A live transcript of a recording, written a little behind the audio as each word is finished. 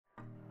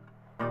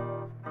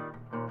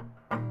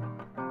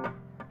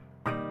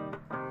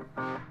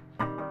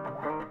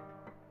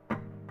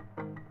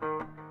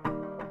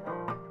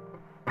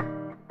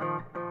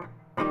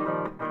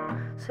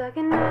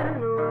Second night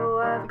in a row,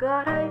 I've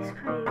got ice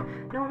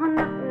cream. No one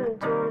up in the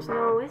dorms,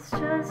 no, it's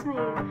just me.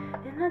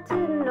 And I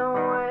didn't know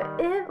where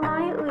it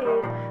might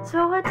lead,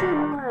 so I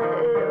didn't let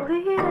it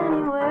lead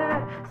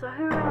anywhere. So I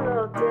around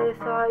all day,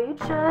 thought you'd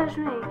judge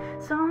me,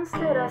 so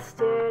instead I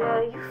stared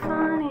at you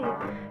funny.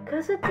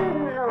 Cause I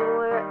didn't know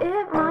where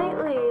it might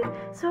lead,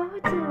 so I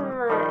didn't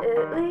let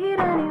it lead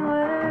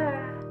anywhere.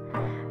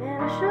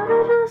 And I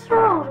should've just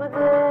rolled with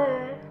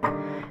it,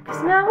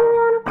 cause now I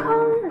wanna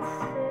call in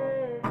sick.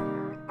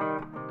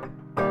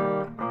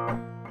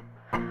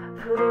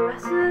 For the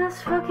rest of this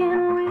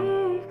fucking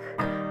week,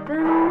 been a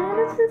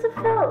minute since I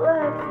felt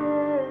like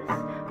this.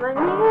 Might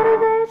need a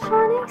day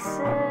 26.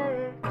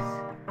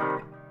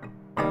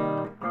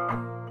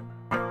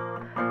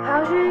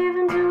 How'd you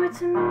even do it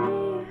to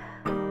me?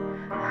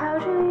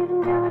 How'd you even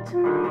do it to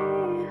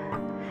me?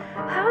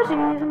 How'd you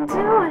even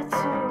do it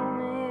to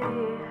me?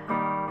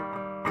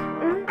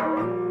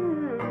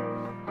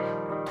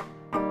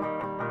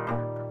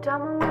 Looked out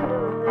my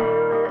window and they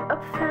lit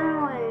up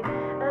Fenway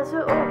as I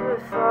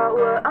overthought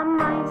what I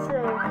might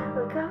say.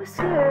 Look, I was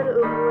scared of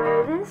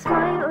where this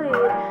might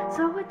lead,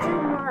 so I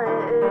didn't let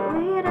it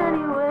lead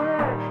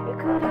anywhere. You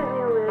could hit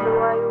me with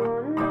why you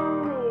wanna know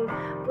me,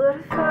 but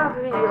if I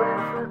were you,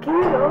 I'd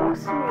fucking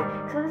ghost me.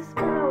 Cause it's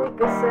been a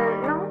week I said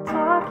no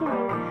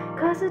talking,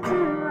 cause I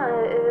didn't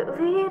let it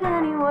lead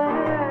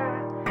anywhere.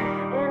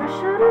 And I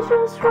should've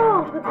just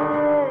rolled with it,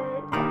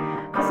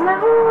 cause now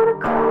I wanna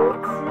call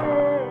it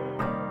sick.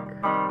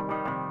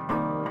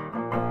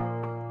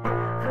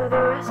 For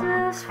the rest of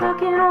this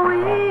fucking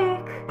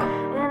week,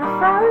 and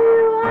if I were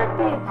you, I'd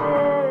be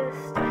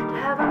pissed to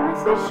have a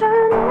message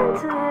turn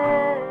into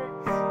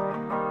this.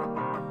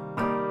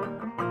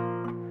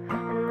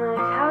 And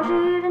like, how'd you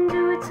even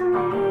do it to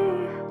me?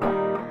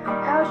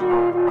 How'd you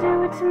even do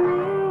it to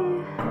me?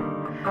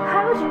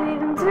 How'd you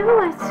even do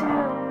it to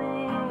me?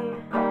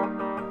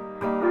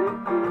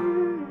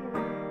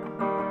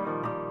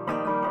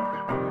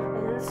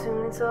 And soon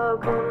it's all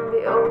gonna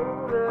be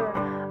over.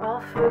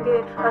 I'll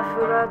forget I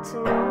forgot to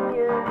know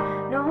you.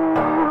 No one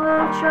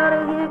will try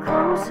to get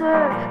closer,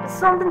 but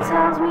something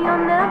tells me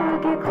I'll never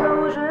get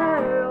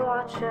closure.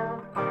 Watch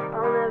out,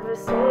 I'll never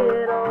say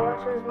it. I'll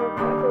watch as more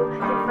people get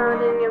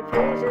found in your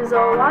pages.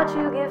 I'll watch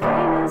you get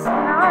famous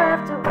and I'll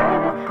have to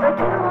brave it, like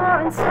you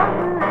are in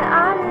something that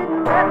I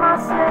didn't let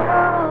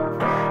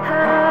myself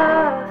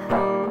have.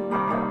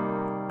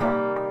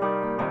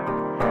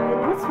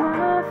 And it's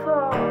my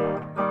fault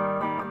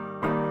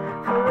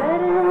for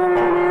letting it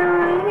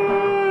lead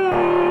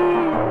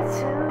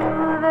to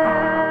that.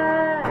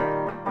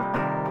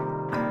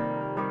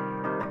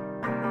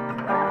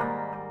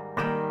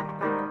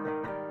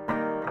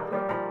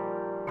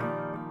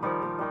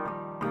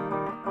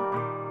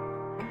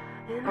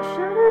 And I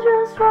should've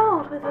just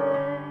rolled with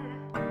it,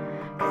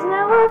 cause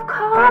now I've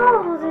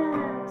called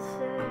in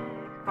sick.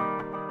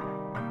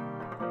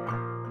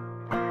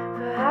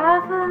 For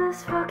half of this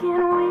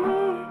fucking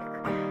week,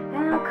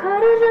 and I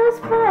could've just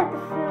pled the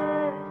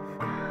fifth.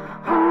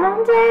 On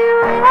Monday you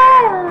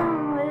ran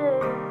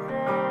with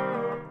it.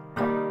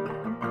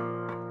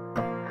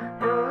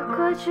 Now look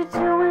what you're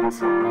doing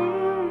to me.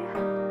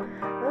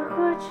 Look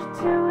what you're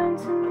doing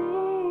to me.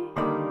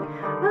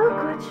 Look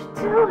what you're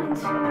doing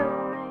to me.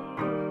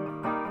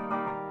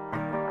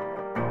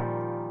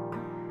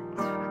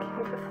 It's fucking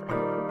pathetic.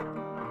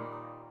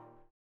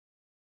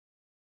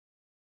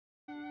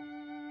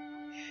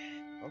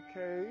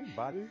 Okay,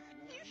 body.